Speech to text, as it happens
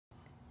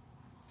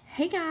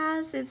Hey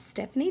guys, it's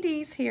Stephanie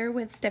Deese here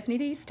with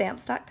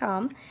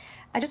StephanieDeeseStamps.com.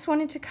 I just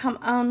wanted to come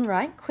on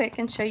right quick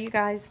and show you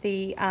guys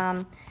the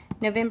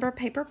November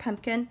paper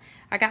pumpkin.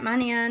 I got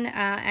mine in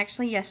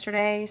actually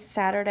yesterday,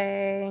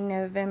 Saturday,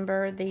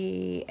 November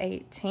the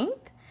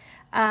 18th.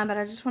 But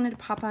I just wanted to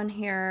pop on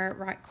here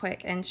right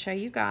quick and show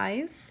you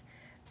guys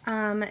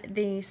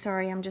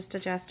sorry, I'm just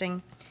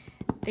adjusting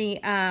the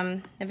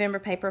November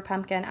paper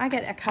pumpkin. I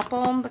get a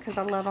couple because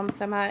I love them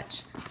so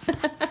much.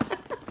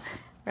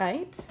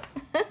 Right?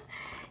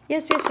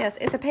 Yes.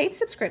 It's a paid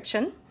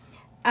subscription.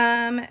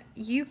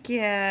 You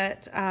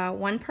get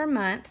one per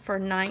month for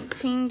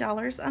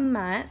 $19 a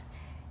month.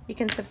 You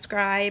can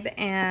subscribe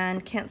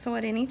and cancel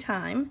at any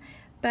time.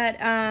 But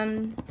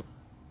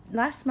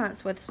last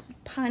month's was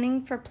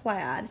Pining for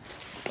Plaid,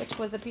 which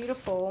was a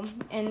beautiful,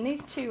 and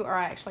these two are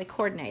actually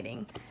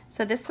coordinating.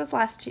 So this was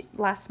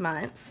last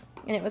month's,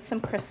 and it was some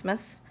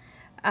Christmas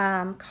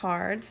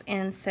cards,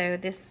 and so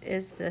this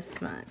is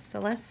this month. So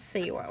let's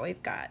see what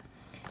we've got.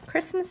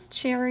 Christmas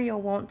cheer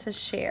you'll want to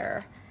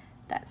share.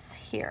 That's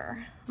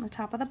here on the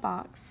top of the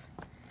box.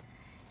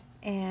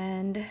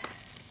 And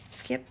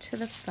skip to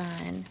the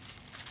fun.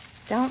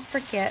 Don't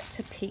forget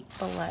to peek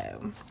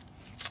below.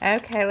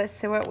 Okay, let's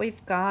see what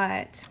we've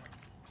got.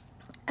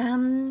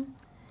 Can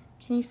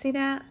you see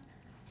that?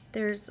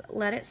 There's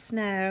Let It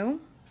Snow,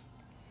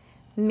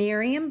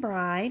 Miriam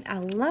Bride. I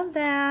love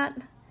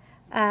that.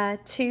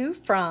 To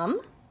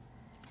From.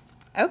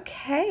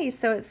 Okay,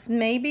 so it's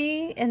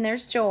maybe, and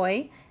there's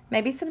Joy.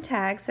 Maybe some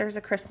tags. There's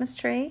a Christmas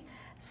tree,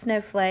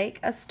 snowflake,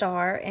 a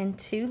star, and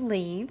two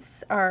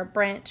leaves, or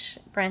branches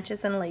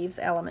and leaves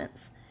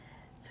elements.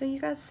 So you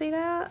guys see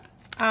that?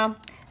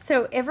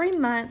 So every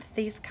month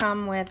these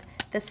come with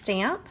the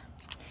stamp,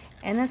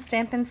 and the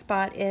Stampin'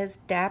 spot is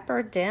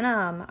Dapper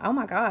Denim. Oh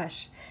my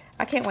gosh,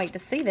 I can't wait to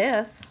see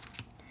this.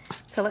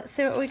 So let's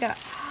see what we got.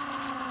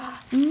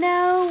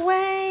 No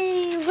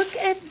way! Look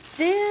at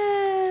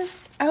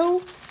this!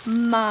 Oh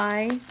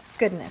my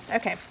goodness.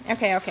 Okay.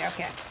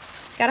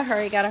 Gotta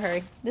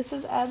hurry. This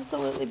is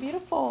absolutely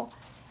beautiful.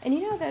 And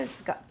you know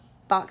those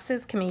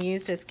boxes can be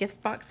used as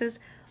gift boxes?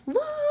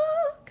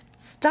 Look!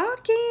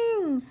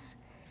 Stockings!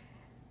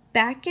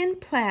 Back in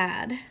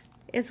Plaid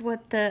is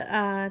what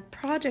the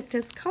project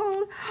is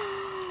called.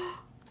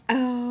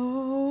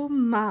 Oh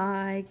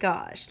my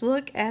gosh.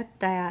 Look at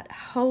that.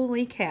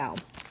 Holy cow.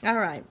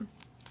 Alright.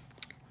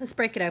 Let's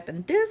break it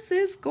open. This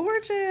is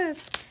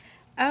gorgeous.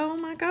 Oh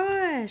my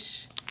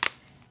gosh.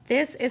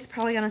 This is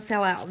probably going to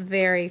sell out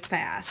very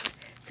fast.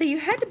 So you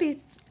had to be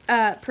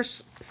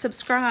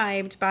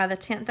subscribed by the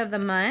 10th of the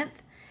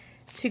month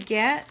to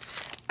get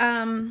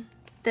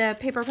the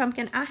paper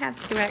pumpkin. I have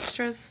 2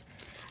 extras.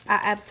 I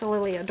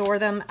absolutely adore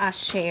them. I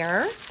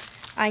share.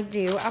 I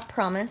do, I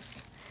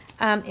promise.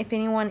 If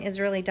anyone is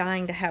really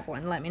dying to have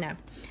one, let me know.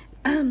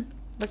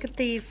 Look at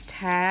these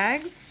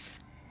tags.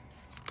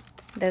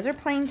 Those are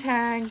plain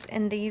tags,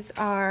 and these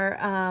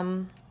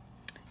are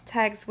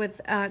tags with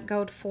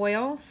gold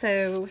foil.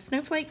 So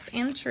snowflakes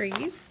and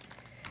trees.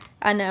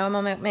 I know, I'm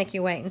going to make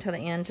you wait until the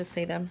end to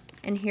see them.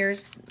 And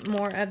here's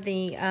more of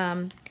the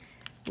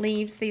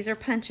leaves. These are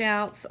punch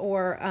outs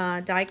or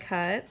die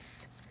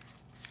cuts.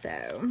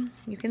 So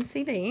you can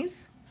see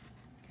these.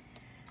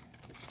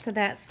 So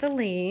that's the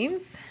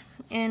leaves.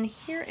 And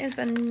here is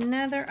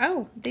another,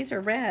 oh, these are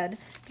red.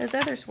 Those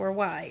others were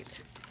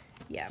white.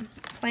 Yeah,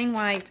 plain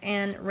white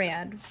and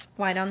red.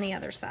 White on the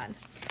other side.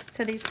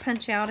 So these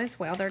punch out as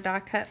well. They're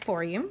die cut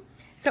for you.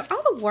 So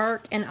all the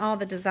work and all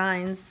the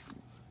designs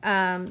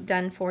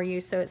done for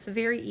you. So it's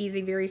very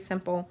easy, very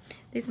simple.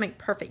 These make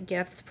perfect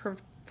gifts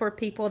for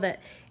people that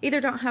either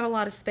don't have a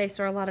lot of space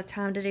or a lot of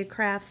time to do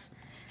crafts,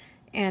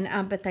 and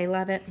but they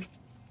love it.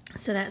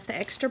 So that's the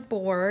extra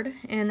board,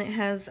 and it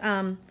has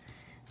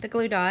the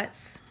glue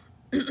dots.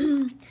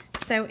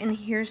 So, and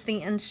here's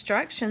the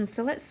instructions.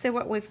 So let's see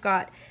what we've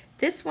got.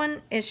 This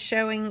one is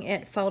showing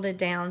it folded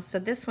down. So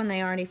this one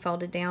they already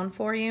folded down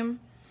for you.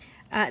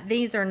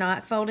 These are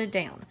not folded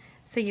down.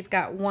 So you've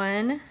got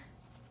 1,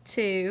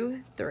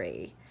 2,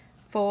 3,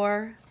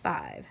 4,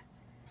 5,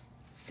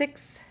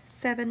 6,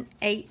 7,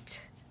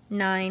 8,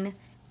 9,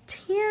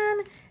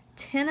 10.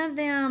 10 of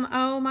them.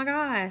 Oh my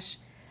gosh.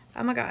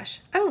 Oh my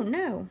gosh. Oh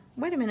no.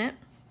 Wait a minute.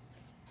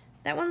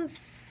 That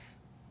one's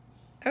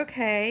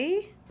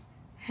okay.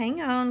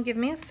 Hang on. Give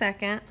me a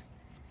second.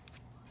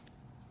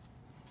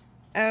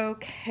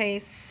 Okay.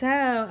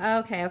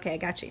 So, okay.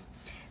 Got you.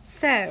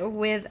 So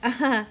with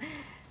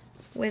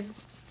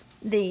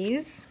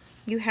these,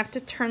 you have to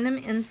turn them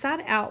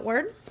inside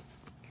outward.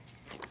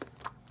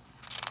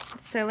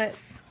 So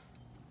let's,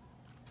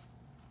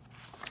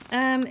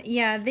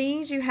 yeah,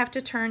 these you have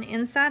to turn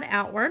inside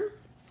outward.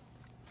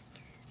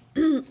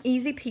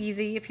 Easy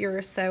peasy if you're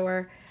a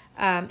sewer.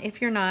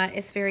 If you're not,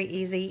 it's very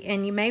easy.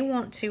 And you may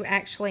want to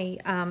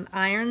actually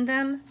iron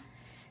them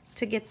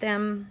to get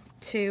them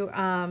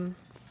to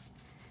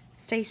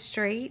stay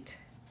straight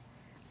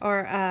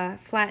or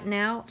flatten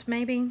out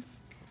maybe.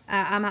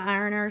 I'm an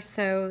ironer,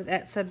 so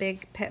that's a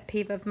big pet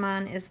peeve of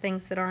mine, is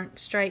things that aren't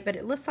straight. But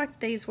it looks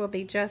like these will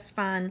be just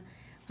fine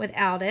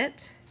without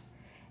it.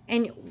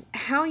 And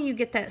how you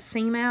get that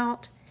seam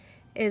out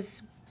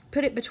is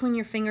put it between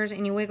your fingers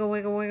and you wiggle,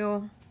 wiggle,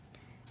 wiggle,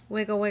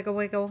 wiggle, wiggle,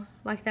 wiggle,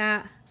 like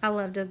that. I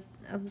love to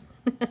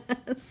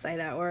say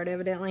that word,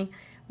 evidently.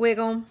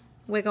 Wiggle,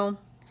 wiggle.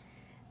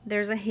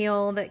 There's a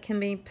heel that can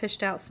be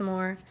pushed out some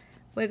more.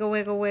 Wiggle,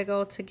 wiggle,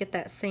 wiggle to get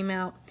that seam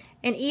out.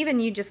 And even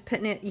you just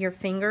putting it, your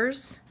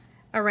fingers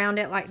around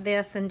it like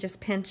this and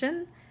just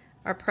pinching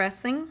or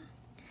pressing.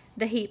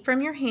 The heat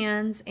from your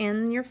hands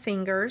and your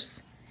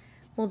fingers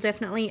will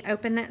definitely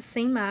open that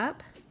seam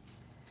up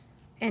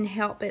and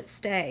help it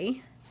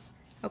stay.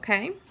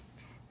 Okay,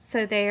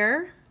 so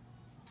there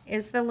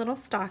is the little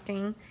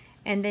stocking,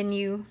 and then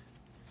you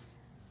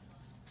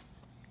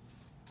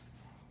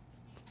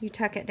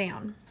tuck it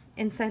down.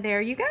 And so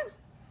there you go.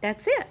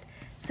 That's it.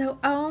 So,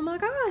 oh my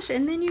gosh,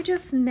 and then you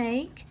just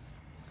make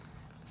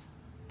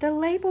the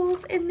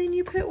labels and then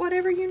you put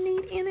whatever you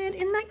need in it.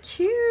 Isn't that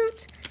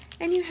cute?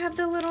 And you have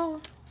the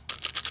little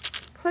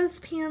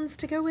clothespins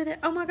to go with it.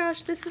 Oh my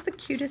gosh, this is the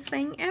cutest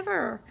thing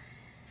ever.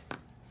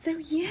 So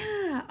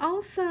yeah,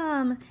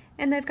 awesome.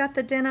 And they've got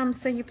the denim,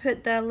 so you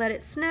put the let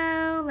it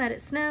snow, let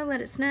it snow,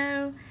 let it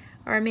snow,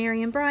 or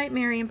merry and bright,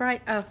 merry and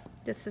bright. Oh,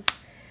 this is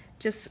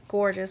just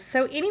gorgeous.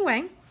 So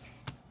anyway,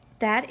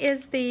 that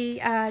is the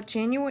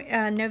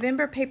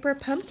November paper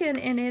pumpkin,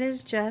 and it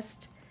is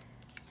just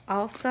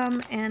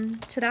awesome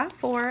and to die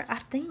for. I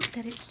think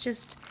that it's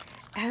just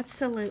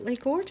absolutely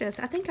gorgeous.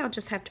 I think I'll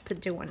just have to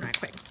do one right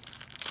quick.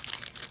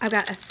 I've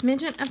got a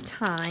smidgen of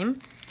time,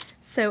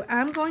 so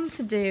I'm going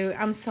to do,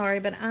 I'm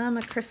sorry, but I'm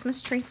a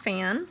Christmas tree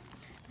fan,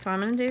 so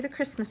I'm going to do the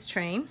Christmas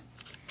tree,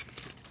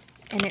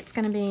 and it's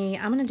going to be,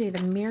 I'm going to do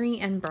the merry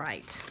and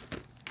bright,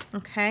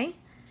 okay?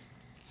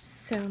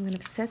 So I'm going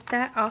to set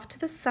that off to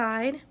the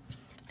side.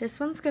 This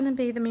one's going to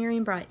be the merry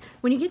and bright.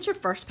 When you get your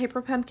first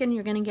paper pumpkin,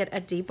 you're going to get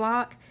a D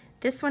block.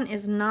 This one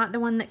is not the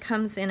one that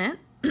comes in it,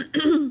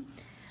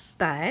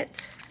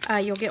 but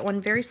you'll get one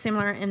very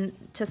similar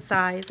to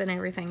size and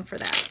everything for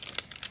that.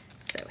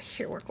 So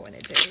here we're going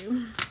to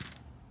do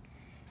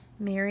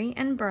merry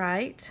and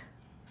bright.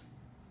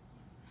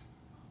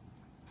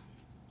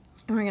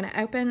 And we're going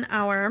to open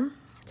our,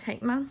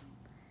 take my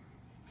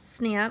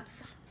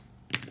snips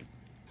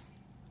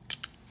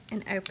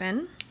and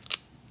open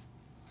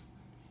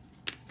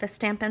the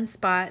Stampin'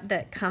 spot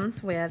that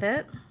comes with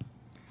it.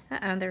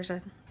 Uh-oh, there's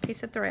a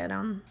piece of thread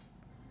on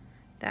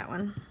that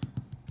one.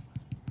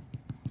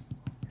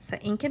 So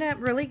ink it up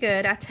really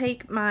good. I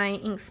take my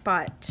ink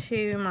spot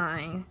to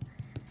my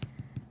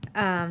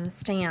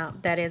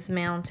stamp that is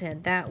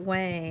mounted. That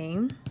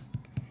way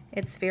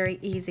it's very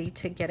easy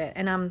to get it.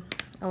 And I'm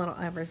a little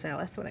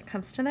overzealous when it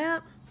comes to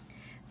that.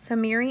 So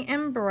merry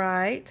and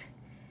bright.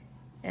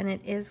 And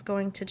it is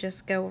going to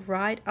just go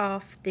right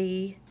off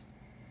the,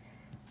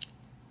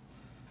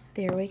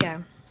 there we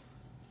go.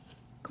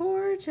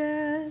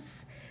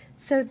 Gorgeous.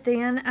 So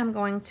then I'm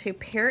going to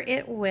pair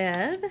it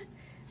with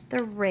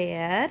the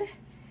red,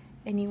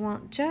 and you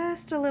want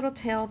just a little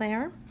tail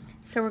there.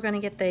 So we're going to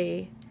get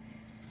the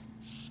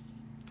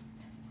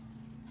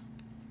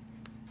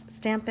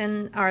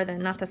Stampin', or the,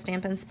 not the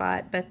Stampin'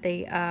 spot, but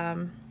the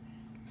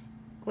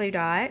glue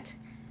dot,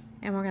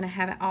 and we're going to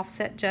have it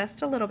offset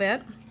just a little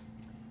bit.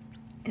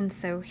 And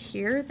so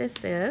here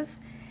this is,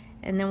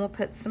 and then we'll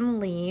put some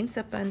leaves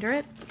up under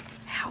it.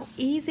 How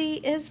easy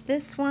is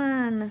this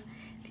one?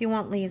 If you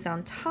want leaves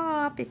on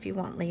top, if you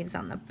want leaves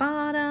on the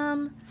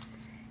bottom,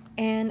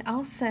 and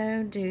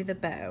also do the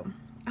bow.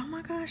 Oh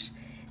my gosh,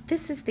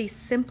 this is the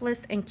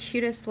simplest and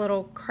cutest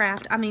little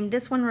craft. I mean,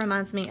 this one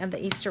reminds me of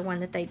the Easter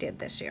one that they did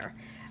this year.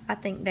 I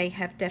think they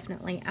have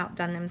definitely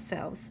outdone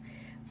themselves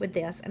with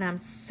this, and I'm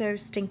so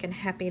stinking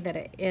happy that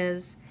it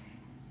is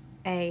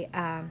a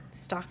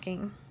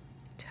stocking.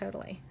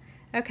 Totally.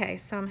 Okay,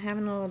 so I'm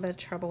having a little bit of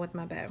trouble with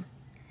my bow.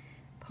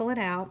 Pull it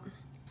out,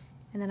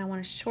 and then I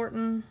want to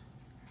shorten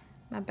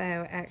my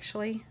bow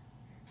actually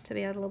to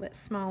be a little bit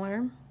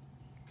smaller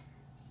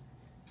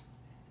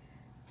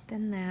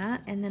than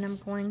that, and then I'm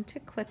going to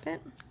clip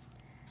it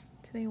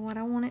to be what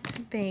I want it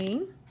to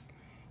be,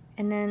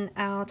 and then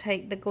I'll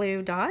take the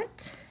glue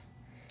dot,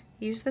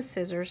 use the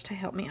scissors to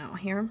help me out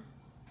here.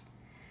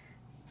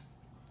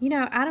 You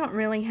know, I don't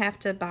really have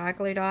to buy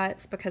glue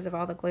dots because of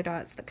all the glue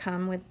dots that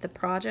come with the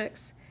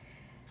projects.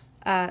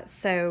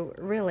 So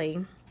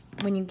really,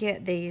 when you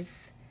get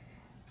these,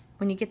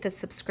 when you get the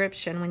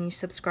subscription, when you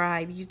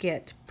subscribe, you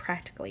get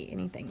practically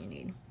anything you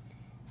need.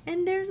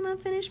 And there's my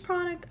finished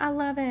product. I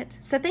love it.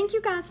 So thank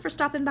you guys for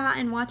stopping by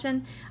and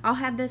watching. I'll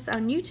have this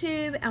on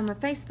YouTube, on my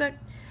Facebook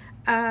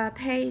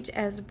page,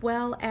 as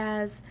well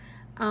as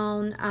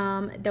on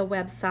the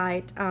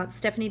website,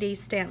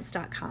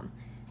 StephanieDeeseStamps.com.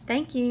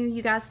 Thank you.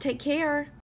 You guys take care.